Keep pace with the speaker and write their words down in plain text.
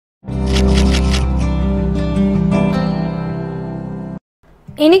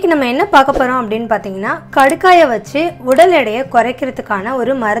இன்னைக்கு நம்ம என்ன பார்க்க போறோம் அப்படினு பாத்தீங்கன்னா கடுக்காயை வச்சு உடல் எடையை குறைக்கிறதுக்கான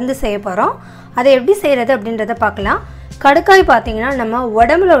ஒரு மருந்து செய்ய போறோம். அதை எப்படி செய்யறது அப்படின்றத பார்க்கலாம். கடுக்காய் பாத்தீங்கன்னா நம்ம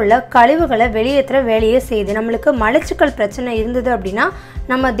உடம்புல உள்ள கழிவுகளை வெளியேற்ற வேலையை செய்யுது. நமக்கு மலச்சிக்கல் பிரச்சனை இருந்தது அப்படினா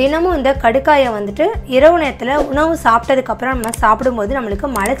நம்ம தினமும் இந்த கடுக்காயை வந்துட்டு இரவு நேரத்துல உணவு சாப்பிட்டதுக்கு அப்புறம் நம்ம சாப்பிடும்போது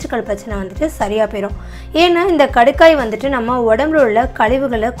நமக்கு மலச்சிக்கல் பிரச்சனை வந்துட்டு சரியா போயிடும். ஏன்னா இந்த கடுக்காய் வந்துட்டு நம்ம உடம்புல உள்ள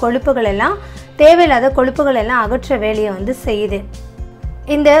கழிவுகளை கொழுப்புகள் எல்லாம் தேவையில்லாத கொழுப்புகள் எல்லாம் அகற்ற வேலையை வந்து செய்யுது.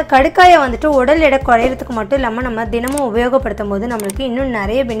 இந்த கடுக்காயை வந்துட்டு உடல் எடை குறையிறதுக்கு மட்டும் இல்லாமல் நம்ம தினமும் உபயோகப்படுத்தும் போது நம்மளுக்கு இன்னும்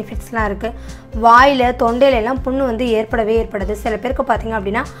நிறைய பெனிஃபிட்ஸ்லாம் இருக்குது. வாயில் தொண்டையில எல்லாம் புண்ணு வந்து ஏற்படாது. சில பேருக்கு பார்த்திங்க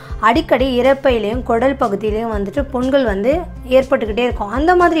அப்படின்னா அடிக்கடி இறப்பையிலையும் குடல் பகுதியிலையும் வந்துட்டு புண்கள் வந்து ஏற்பட்டுக்கிட்டே இருக்கும்.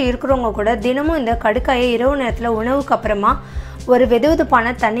 அந்த மாதிரி இருக்கிறவங்க கூட தினமும் இந்த கடுக்காயை இரவு நேரத்தில் உணவுக்கு அப்புறமா ஒரு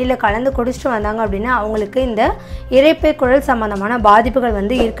வெதுவெதுப்பான தண்ணியில் கலந்து குடிச்சிட்டு வந்தாங்க அப்படின்னா அவங்களுக்கு இந்த இரைப்பை குழல் சம்பந்தமான பாதிப்புகள்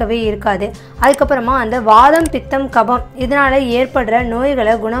வந்து இருக்கவே இருக்காது. அதுக்கப்புறமா அந்த வாதம் பித்தம் கபம் இதனால் ஏற்படுற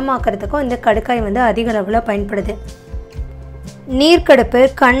நோய்களை குணமாக்குறதுக்கும் இந்த கடுக்காய் வந்து அதிக அளவில் பயன்படுது. நீர்க்கடுப்பு,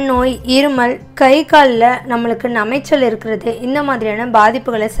 கண் நோய், இருமல், கை காலில் நம்மளுக்கு நமைச்சல் இருக்கிறது, இந்த மாதிரியான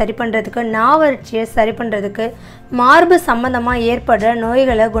பாதிப்புகளை சரி பண்ணுறதுக்கு, நாவறட்சியை சரி பண்ணுறதுக்கு, மார்பு சம்பந்தமாக ஏற்படுற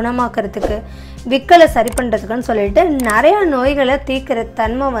நோய்களை குணமாக்குறதுக்கு, விக்கலை சரி பண்ணுறதுக்குன்னு சொல்லிட்டு நிறையா நோய்களை தீர்க்கிற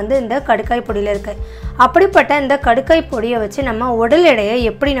தன்மை வந்து இந்த கடுக்காய் பொடியில் இருக்குது. அப்படிப்பட்ட இந்த கடுக்காய் பொடியை வச்சு நம்ம உடல் எடையை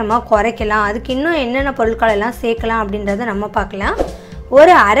எப்படி நம்ம குறைக்கலாம், அதுக்கு இன்னும் என்னென்ன பொருட்களெல்லாம் சேர்க்கலாம் அப்படின்றத நம்ம பார்க்கலாம்.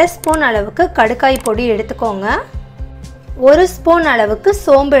 ஒரு அரை ஸ்பூன் அளவுக்கு கடுக்காய் பொடி எடுத்துக்கோங்க. ஒரு ஸ்பூன் அளவுக்கு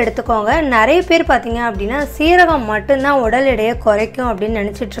சோம்பு எடுத்துக்கோங்க. நிறைய பேர் பார்த்தீங்க அப்படின்னா சீரகம் மட்டும்தான் உடல் எடையை குறைக்கும் அப்படின்னு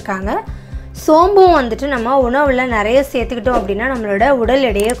நினச்சிட்ருக்காங்க. சோம்பும் வந்துட்டு நம்ம உணவில் நிறைய சேர்த்துக்கிட்டோம் அப்படின்னா நம்மளோட உடல்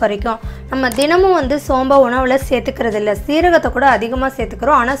எடையை குறைக்கும். நம்ம தினமும் வந்து சோம்பை உணவில் சேர்த்துக்கிறது இல்லை, சீரகத்தை கூட அதிகமாக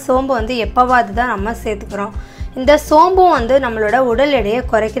சேர்த்துக்கிறோம். ஆனால் சோம்பு வந்து எப்போவாது தான் நம்ம சேர்த்துக்கிறோம். இந்த சோம்பும் வந்து நம்மளோட உடல் எடையை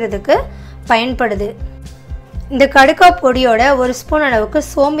குறைக்கிறதுக்கு பயன்படுது. இந்த கடுக்காய் பொடியோட ஒரு ஸ்பூன் அளவுக்கு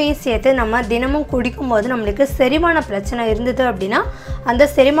சோம்பையும் சேர்த்து நம்ம தினமும் குடிக்கும்போது நம்மளுக்கு செரிமான பிரச்சனை இருந்தது அப்படின்னா அந்த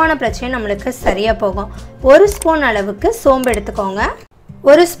செரிமான பிரச்சனை நம்மளுக்கு சரியாக போகும். ஒரு ஸ்பூன் அளவுக்கு சோம்பு எடுத்துக்கோங்க.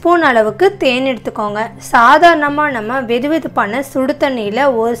 ஒரு ஸ்பூன் அளவுக்கு தேன் எடுத்துக்கோங்க. சாதாரணமாக நம்ம வெதுவெதுப்பான சுடு தண்ணியில்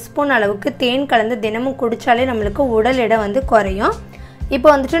ஒரு ஸ்பூன் அளவுக்கு தேன் கலந்து தினமும் குடித்தாலே நம்மளுக்கு உடல் எடை வந்து குறையும். இப்போ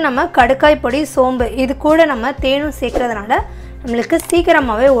வந்துட்டு நம்ம கடுக்காய் பொடி, சோம்பு இது கூட நம்ம தேனும் சேர்க்கறதுனால நம்மளுக்கு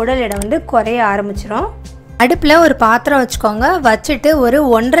சீக்கிரமாகவே உடல் எடை வந்து குறைய ஆரம்பிச்சிடும். அடுப்பில் ஒரு பாத்திரம் வச்சுக்கோங்க. வச்சுட்டு ஒரு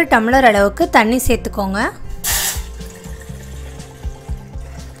 1.5 டம்ளர் அளவுக்கு தண்ணி சேர்த்துக்கோங்க.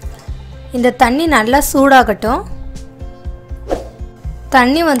 இந்த தண்ணி நல்லா சூடாகட்டும்.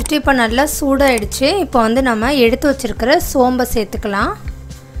 தண்ணி வந்துட்டு இப்போ நல்லா சூடாகிடுச்சு. இப்போ வந்து நம்ம எடுத்து வச்சுருக்கிற சோம்பை சேர்த்துக்கலாம்.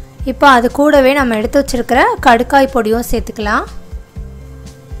 இப்போ அது கூடவே நம்ம எடுத்து வச்சுருக்கிற கடுக்காய் பொடியும் சேர்த்துக்கலாம்.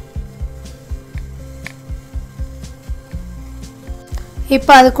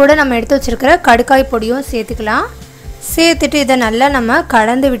 இப்போ அது கூட நம்ம எடுத்து வச்சுருக்கிற கடுக்காய் பொடியும் சேர்த்துக்கலாம். சேர்த்துட்டு இதை நல்லா நம்ம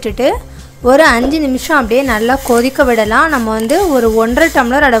கலந்து விட்டுட்டு ஒரு 5 நிமிஷம் அப்படியே நல்லா கொதிக்க விடலாம். நம்ம வந்து ஒரு 1.5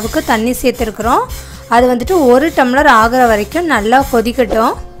 டம்ளர் அளவுக்கு தண்ணி சேர்த்துருக்குறோம். அது வந்துட்டு 1 டம்ளர் ஆகிற வரைக்கும் நல்லா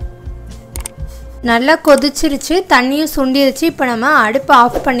கொதிக்கட்டும். நல்லா கொதிச்சிருச்சு, தண்ணியும் சுண்டிருச்சு. இப்போ நம்ம அடுப்பை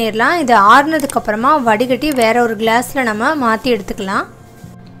ஆஃப் பண்ணிடலாம். இது ஆறுனதுக்கப்புறமா வடிகட்டி வேற ஒரு கிளாஸில் நம்ம மாற்றி எடுத்துக்கலாம்.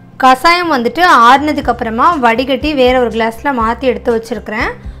 கஷாயம் வந்துட்டு ஆறுனதுக்கப்புறமா வடிகட்டி வேறு ஒரு கிளாஸில் மாற்றி எடுத்து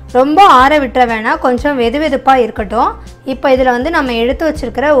வச்சுருக்கிறேன். ரொம்ப ஆற விட்டுற வேணாம், கொஞ்சம் வெதுவெதுப்பாக இருக்கட்டும். இப்போ இதில் வந்து நம்ம எடுத்து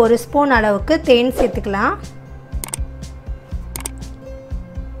வச்சுருக்கிற ஒரு ஸ்பூன் அளவுக்கு தேன் சேர்த்துக்கலாம்.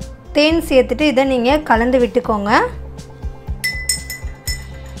 தேன் சேர்த்துட்டு இதை நீங்கள் கலந்து விட்டுக்கோங்க.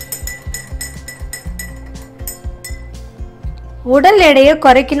 உடல் எடையை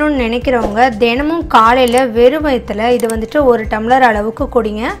குறைக்கணும்னு நினைக்கிறவங்க தினமும் காலையில் வெறும் வயிற்றுல இது வந்துட்டு 1 டம்ளர் அளவுக்கு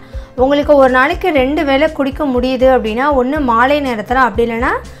குடிங்க. உங்களுக்கு ஒரு நாளைக்கு 2 வேளை குடிக்க முடியுது அப்படின்னா ஒன்று மாலை நேரத்தில், அப்படி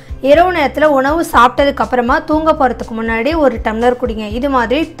இல்லைன்னா இரவு நேரத்தில் உணவு சாப்பிட்டதுக்கப்புறமா தூங்க போகிறதுக்கு முன்னாடி 1 டம்ளர் குடிங்க. இது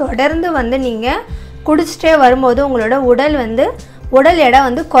மாதிரி தொடர்ந்து வந்து நீங்கள் குடிச்சிட்டே வரும்போது உங்களோட உடல் எடை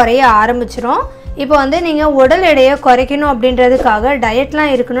வந்து குறைய ஆரம்பிச்சிடும். இப்போ வந்து நீங்கள் உடல் எடையை குறைக்கணும் அப்படின்றதுக்காக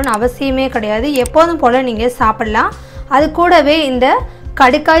டயட்லாம் இருக்கணும்னு அவசியமே கிடையாது. எப்போதும் போல் நீங்கள் சாப்பிட்லாம். அது கூடவே இந்த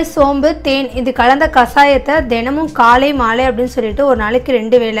கடுக்காய், சோம்பு, தேன் இது கலந்த கஷாயத்தை தினமும் காலை மாலை அப்படின்னு சொல்லிட்டு ஒரு நாளைக்கு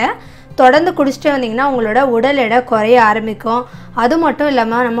 2 வேளை தொடர்ந்து குடிச்சிட்டே வந்தீங்கன்னா உங்களோட உடல் எடை குறைய ஆரம்பிக்கும். அது மட்டும்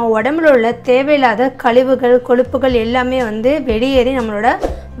இல்லாமல் நம்ம உடம்புல உள்ள தேவையில்லாத கழிவுகள், கொழுப்புகள் எல்லாமே வந்து வெளியேறி நம்மளோட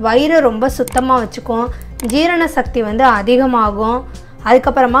வயிறு ரொம்ப சுத்தமாக வச்சுக்கும். ஜீரண சக்தி வந்து அதிகமாகும்.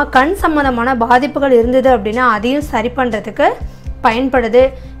 அதுக்கப்புறமா கண் சம்பந்தமான பாதிப்புகள் இருந்தது அப்படின்னா அதையும் சரி பண்ணுறதுக்கு பயன்படுது.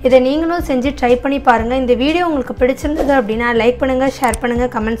 இதை நீங்களும் செஞ்சு ட்ரை பண்ணி பாருங்கள். இந்த வீடியோ உங்களுக்கு பிடிச்சிருந்தது அப்படின்னா லைக் பண்ணுங்கள், ஷேர்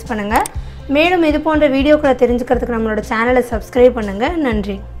பண்ணுங்கள், கமெண்ட்ஸ் பண்ணுங்கள். மேலும் இது போன்ற வீடியோக்களை தெரிஞ்சுக்கிறதுக்கு நம்மளோட சேனலை சப்ஸ்கிரைப் பண்ணுங்கள்.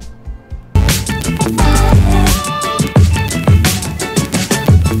 நன்றி.